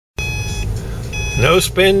No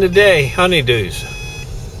spend today, honeydews.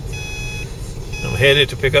 I'm headed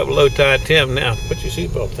to pick up Lowtide Tim now. Put your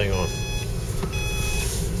seatbelt thing on.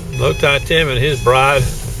 Lowtide Tim and his bride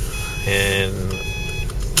and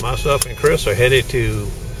myself and Chris are headed to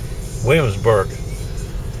Williamsburg,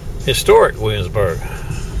 Historic Williamsburg,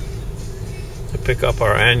 to pick up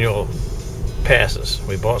our annual passes.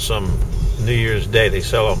 We bought some New Year's Day. They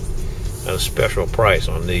sell them at a special price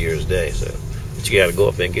on New Year's Day. So but you got to go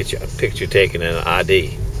up there and get your picture taken and an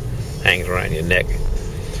ID. Hangs around your neck.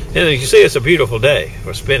 And as you see, it's a beautiful day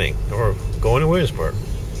for spinning or going to Williamsburg.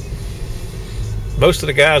 Most of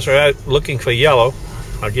the guys are out looking for yellow.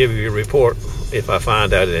 I'll give you a report if I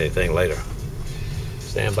find out anything later.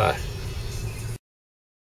 Stand by.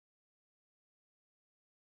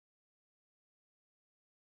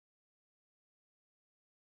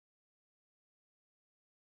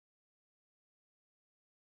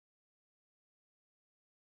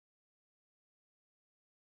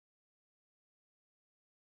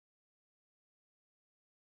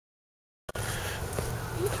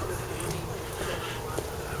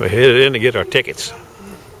 We're headed in to get our tickets.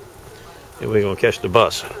 And we're going to catch the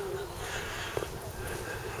bus.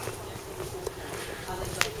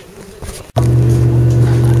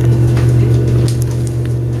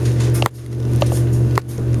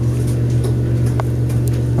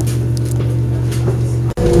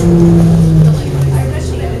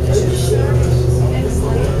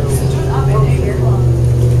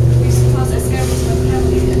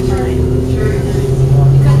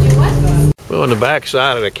 We're on the back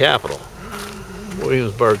side of the Capitol,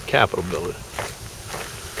 Williamsburg Capitol building.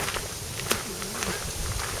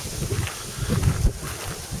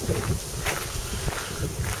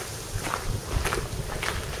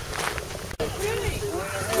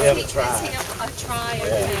 We have a try.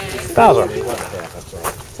 Bowser.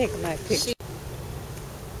 Take my picture.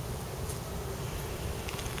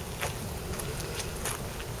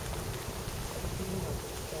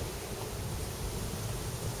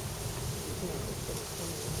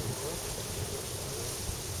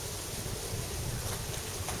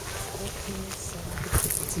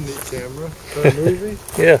 That's a neat camera. For a movie?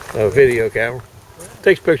 Yeah, a video camera.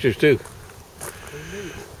 Takes pictures too.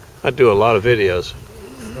 I do a lot of videos.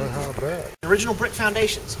 How bad? The original brick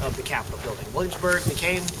foundations of the Capitol building. Williamsburg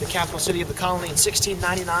became the capital city of the colony in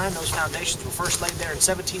 1699. Those foundations were first laid there in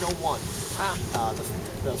 1701.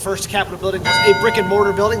 The first Capitol building was a brick and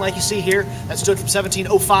mortar building, like you see here, that stood from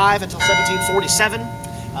 1705 until 1747.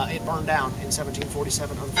 It burned down in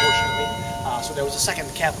 1747, unfortunately. So there was a second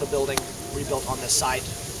Capitol building rebuilt on this site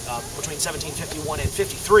between 1751 and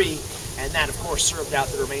 53, and that, of course, served out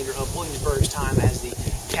the remainder of Williamsburg's time as the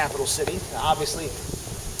capital city. Obviously,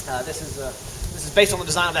 this is based on the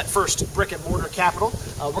design of that first brick and mortar Capitol.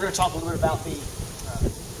 We're going to talk a little bit about the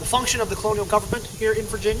function of the colonial government here in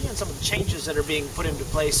Virginia and some of the changes that are being put into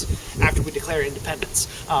place after we declare independence.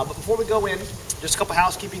 But before we go in, just a couple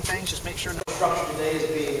housekeeping things. Just make sure no structure today is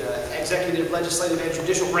being executive, legislative, and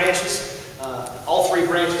judicial branches. All three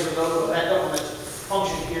branches of that government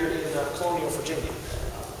function here in colonial Virginia.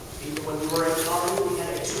 Even when we were in the colony, we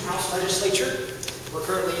had a two-house legislature. We're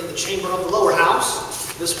currently in the chamber of the lower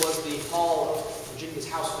house. This was the hall of Virginia's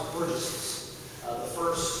House of Burgesses, the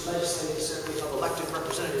first legislative assembly of elected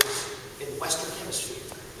representatives in the Western Hemisphere.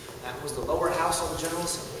 That was the lower house of the General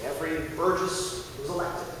Assembly. Every Burgess was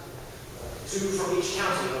elected, two from each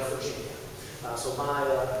county of Virginia. So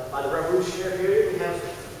by the Revolutionary period, we have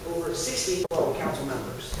over 60 local council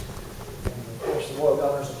members. And of course, the royal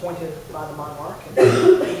governor is appointed by the monarch,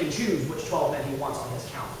 and he can choose which 12 men he wants on his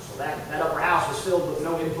council. So that upper house was filled with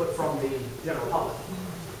no input from the general public.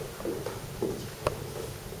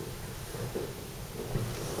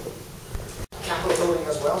 Capitol building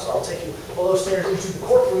as well, so I'll take you below stairs into the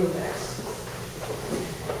courtroom next.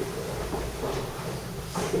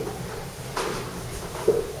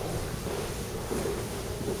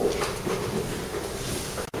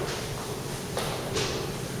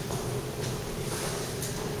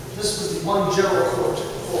 This was the one general court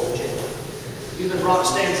for Virginia. You've been brought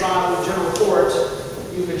to stand trial in the general court.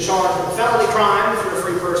 You've been charged with a felony crime if you're a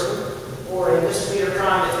free person, or a misdemeanor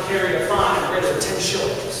crime if you carry a fine greater than 10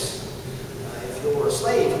 shillings. If you're a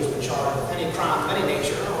slave who's been charged with any crime of any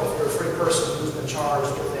nature, or if you're a free person who's been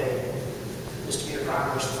charged with a misdemeanor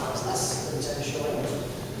crime which the fine is less than 10 shillings,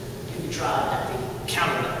 you can be tried at the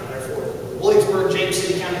county level. Therefore, the Williamsburg, James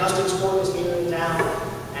City County Justice Court is here in town,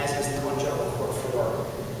 as is the one general court for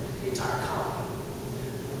the entire colony.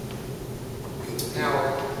 Now,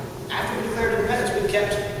 after we declared independence, we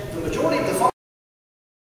kept the majority of the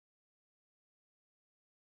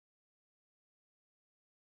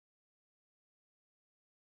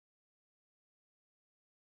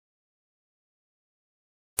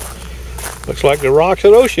Looks like the rocks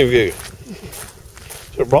at Ocean View.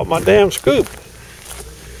 So I brought my damn scoop.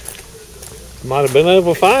 Might have been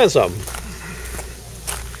able to find something.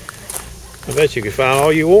 I bet you could find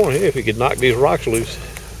all you want here if you could knock these rocks loose.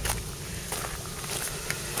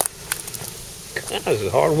 God, this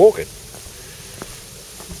is hard walking.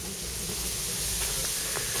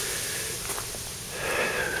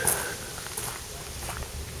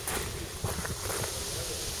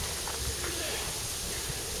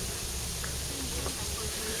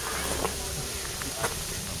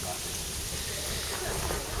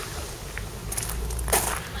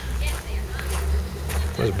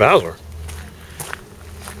 There's Bowser.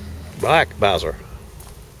 Black Bowser.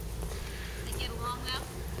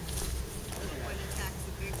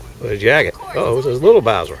 With a jacket. Oh, it's his little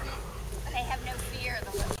Bowser. They have no fear of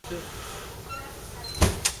the little.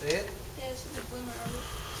 See it? There's the bloomer.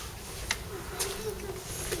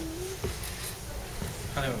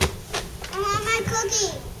 Honey, I want my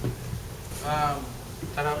cookie.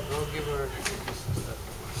 Go give her.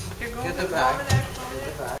 Get the bag. Get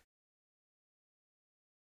the bag.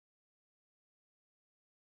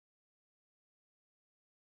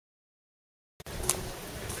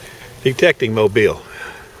 Detecting mobile.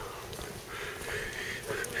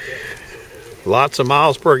 Lots of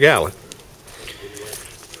miles per gallon.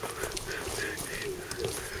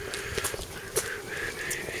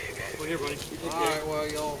 Alright, well,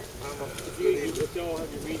 y'all. If y'all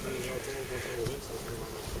have your meeting,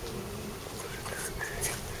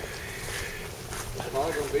 y'all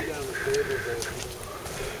probably gonna be down the table,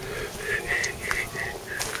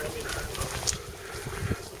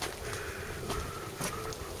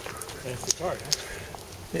 fancy card, huh?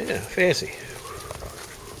 Yeah, fancy.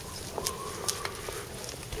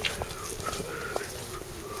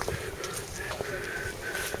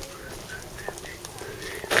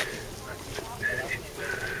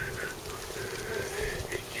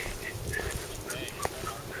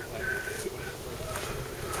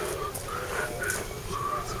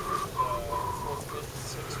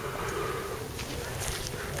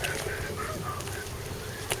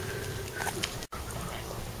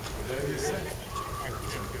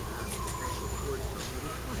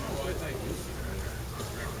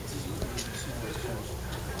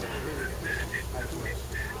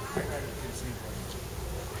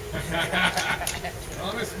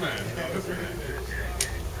 Honest man. Honest man.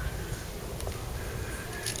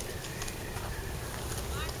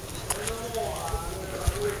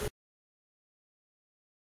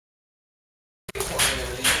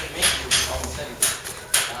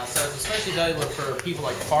 So it's especially valuable for people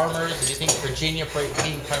like farmers. If you think Virginia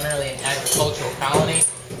being primarily an agricultural colony,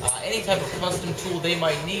 any type of custom tool they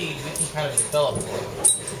might need, we can kind of develop for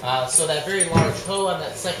them. So that very large hoe on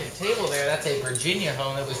that second table there, that's a Virginia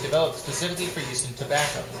hoe that was developed specifically for use in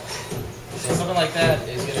tobacco. So something like that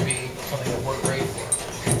is going to be something that work great for.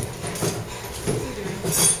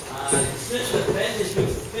 Instead of the bend is we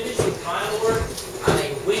finish the tile work on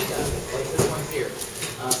a window, like this one here.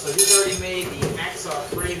 So he's already made the hacksaw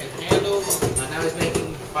frame and handle. Now he's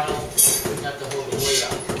making the final nut to hold the weight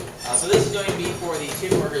up. So this is going to be for the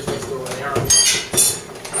tin workers next door where they are.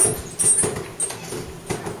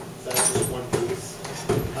 That's just one piece.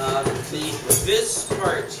 This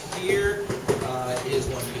part here is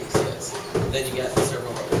one piece, yes. Then you got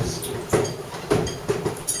several others. I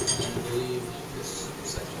believe this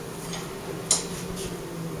section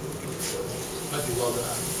might be well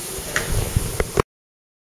done.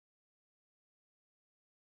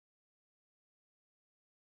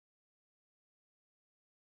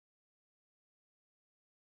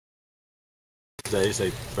 Days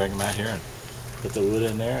they bring them out here and put the wood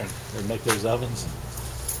in there and they make those ovens.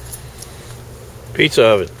 Pizza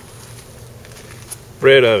oven.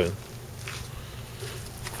 Bread oven.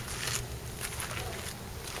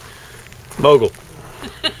 Mogul.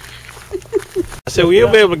 I said, well,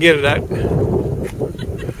 you'll be able to get it out. So kneel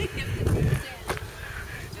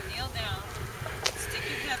down. Stick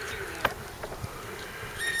your head through there.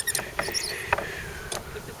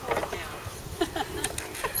 Put the fork down.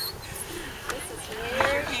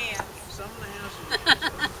 Your hands.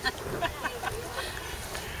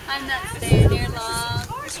 I'm not staying here long.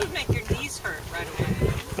 This would make your knees hurt right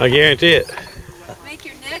away. I guarantee it. Make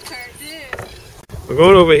your neck hurt too. We're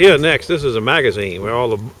going over here next. This is a magazine where all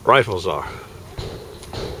the rifles are.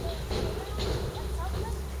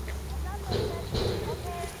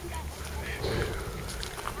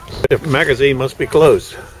 The magazine must be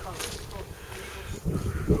closed.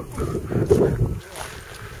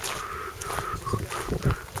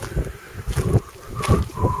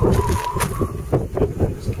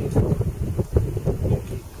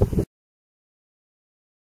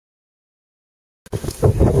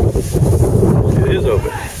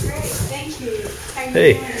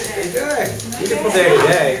 Hey. Good. Beautiful day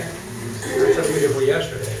today. It's so beautiful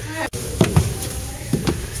yesterday.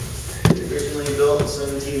 Originally built in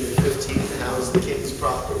 1715 to house the king's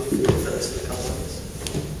property for the defense of the colonies.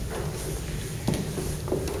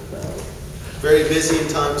 Very busy in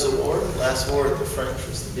times of war. Last war at the French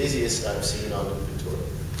was the busiest I've seen on inventory.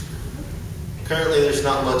 Currently there's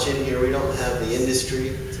not much in here. We don't have the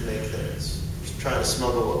industry to make things. We're trying to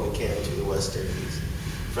smuggle what we can to the West Indies.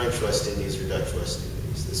 French West Indies or Dutch West Indies.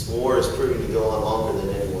 This war is proving to go on longer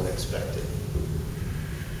than anyone expected.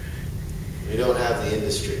 We don't have the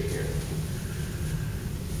industry here.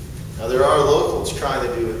 Now there are locals trying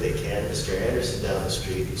to do what they can. Mr. Anderson down the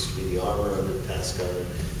street used to be the armor under the past government,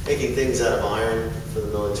 making things out of iron for the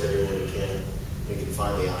military when he can. We can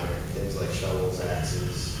find the iron, things like shovels,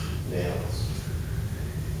 axes, nails.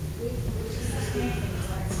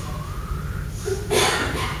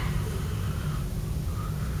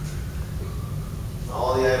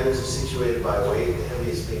 All the items are situated by weight, the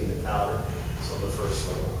heaviest being the powder. It's on the first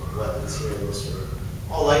level. Weapons here in this room.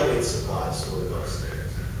 All lightweight supplies stored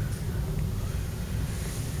upstairs.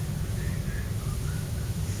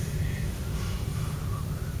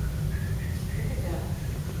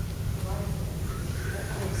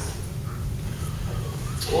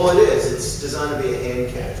 Well, it is. It's designed to be a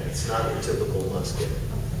hand cannon. It's not your typical musket.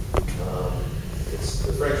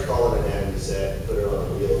 The French call it an amuzette. Put it on a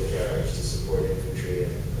wheeled carriage to support infantry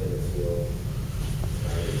in the field.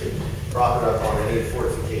 You can prop it up on any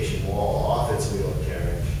fortification wall off its wheeled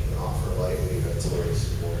carriage and offer lightweight artillery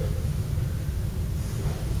support.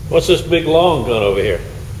 What's this big long gun over here?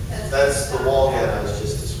 That's the wall gun I was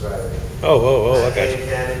just describing. Oh, I got Hand you.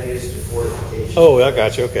 cannon used for fortification. Oh, I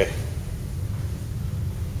got you, okay.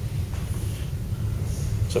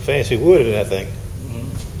 It's a fancy wood in that thing.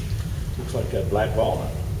 Looks like that black walnut.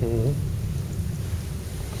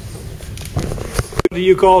 What do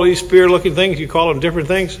you call these spear-looking things? You call them different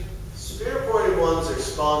things? Spear-pointed ones are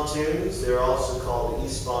spontoons. They're also called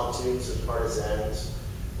e-spontoons and partisans.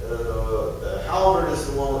 The halberd is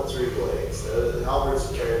the one with 3 blades. The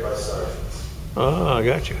halberds are carried by sergeants. Oh, I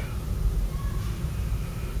got you.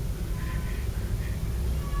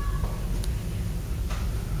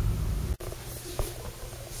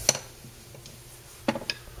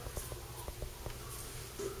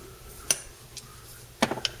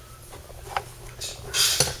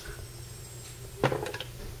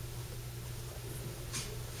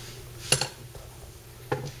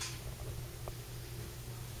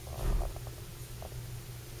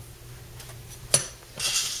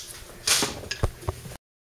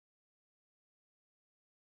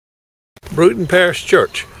 Bruton Parish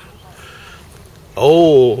Church.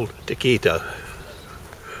 Old DeGhetto.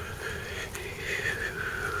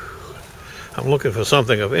 I'm looking for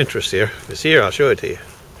something of interest here. If it's here, I'll show it to you.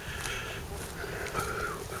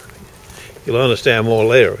 You'll understand more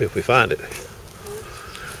later if we find it.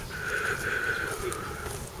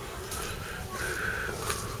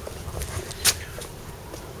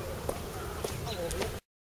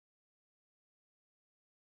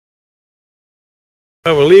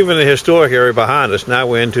 Well, we're leaving the historic area behind us. Now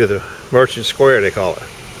we're into the Merchant Square, they call it,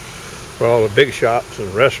 where all the big shops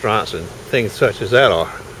and restaurants and things such as that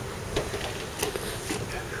are.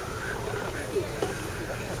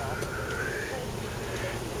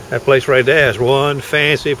 That place right there is one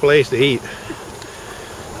fancy place to eat.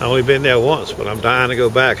 I've only been there once, but I'm dying to go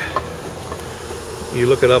back. You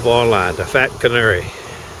look it up online, the Fat Canary.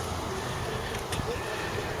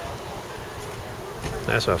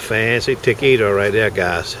 That's a fancy taquito right there,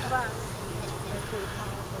 guys.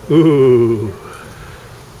 Ooh.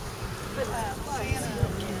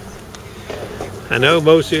 I know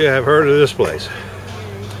most of you have heard of this place.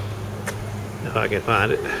 If I can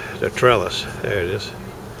find it. The Trellis. There it is.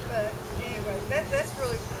 But anyway, that's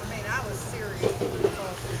really, I mean, I was serious.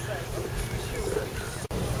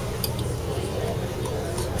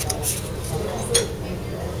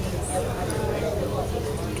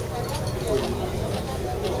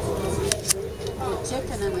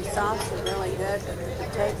 Chicken and the sauce are really good, but the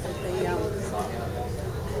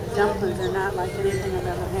dumplings are not like anything I've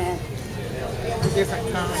ever had.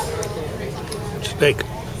 Different kind. Steak.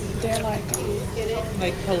 They're like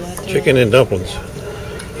Like Chicken and dumplings.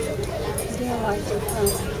 they're like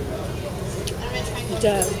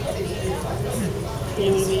dough. You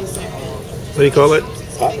know what I mean? What do you call it?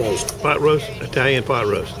 Pot roast. Pot roast? Italian pot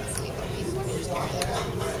roast.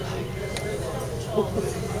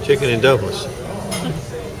 Chicken and dumplings.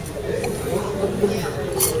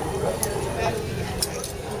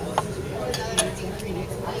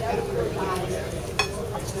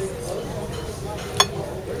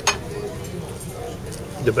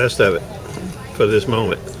 The best of it. for this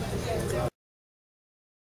moment.